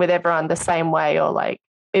communicating with everyone the same way or like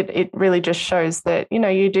it really just shows that, you know,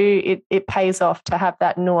 it pays off to have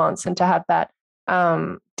that nuance and to have that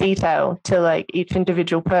detail to like each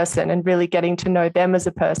individual person and really getting to know them as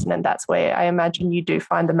a person. And that's where I imagine you do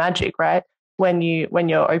find the magic, right? When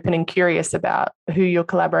you're open and curious about who you're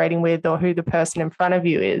collaborating with or who the person in front of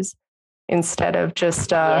you is instead of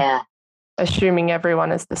just Yeah. assuming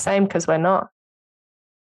everyone is the same because we're not.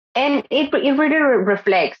 And it really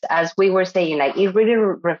reflects, as we were saying, like it really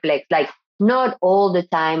reflects, like not all the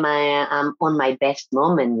time I am on my best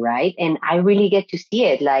moment, right? And I really get to see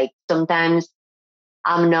it. Like sometimes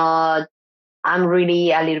I'm not, I'm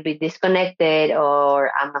really a little bit disconnected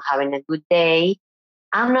or I'm not having a good day.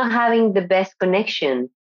 I'm not having the best connection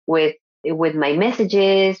with with my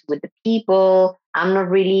messages, with the people. I'm not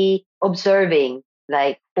really observing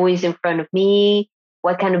like who is in front of me,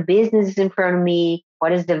 what kind of business is in front of me,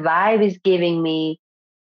 what is the vibe is giving me.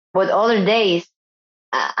 But other days,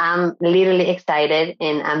 I'm literally excited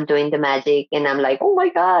and I'm doing the magic and I'm like, oh my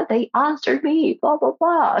God, they answered me, blah, blah,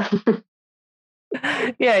 blah.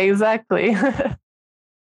 Yeah, exactly.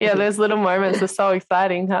 Yeah, those little moments are so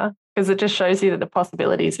exciting, huh? Because it just shows you that the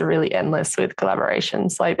possibilities are really endless with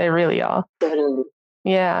collaborations. Like they really are. Definitely.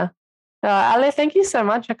 Yeah. Ale, thank you so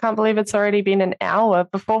much. I can't believe it's already been an hour.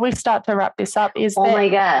 Before we start to wrap this up, Oh my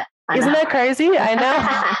God. isn't that crazy? I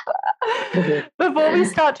know. Before we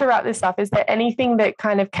start to wrap this up, is there anything that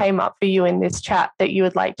kind of came up for you in this chat that you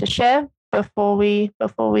would like to share before we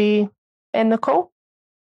end the call?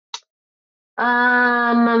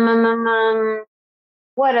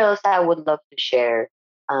 What else I would love to share?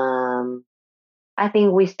 I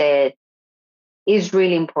think we said it's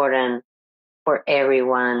really important for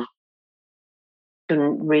everyone to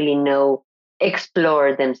really know,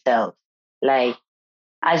 explore themselves. Like,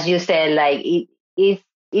 as you said, like it is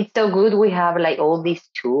it's so good we have like all these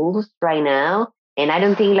tools right now. And I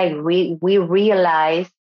don't think like we realize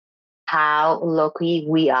how lucky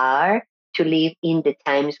we are to live in the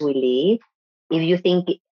times we live. If you think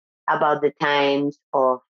about the times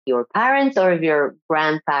of your parents or of your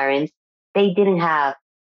grandparents, they didn't have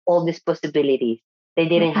all these possibilities. They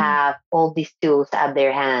didn't have all these tools at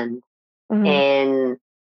their hand. And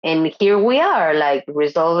here we are, like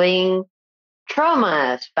resolving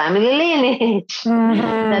traumas, family lineage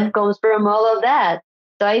that comes from all of that.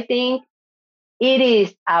 So I think it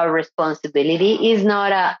is our responsibility. It's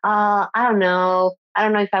not I don't know. I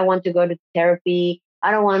don't know if I want to go to therapy.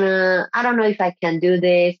 I don't know if I can do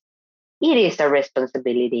this. It is a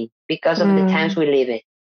responsibility because of the times we live in.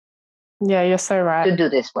 Yeah, you're so right. To do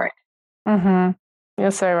this work.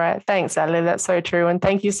 You're so right. Thanks, Ali. That's so true. And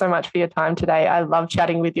thank you so much for your time today. I love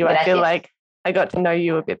chatting with you. Gracias. I feel like I got to know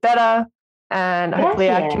you a bit better, and hopefully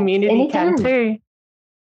our community can too.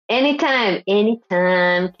 Anytime,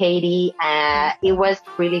 Katie. It was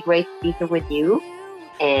really great to be here with you.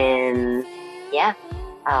 And yeah,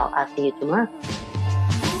 I'll see you tomorrow.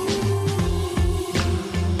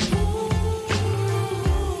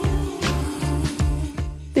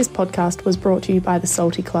 This podcast was brought to you by the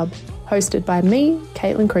Salty Club, hosted by me,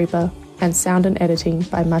 Caitlin Creeper, and sound and editing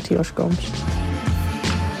by Mateusz Gomes.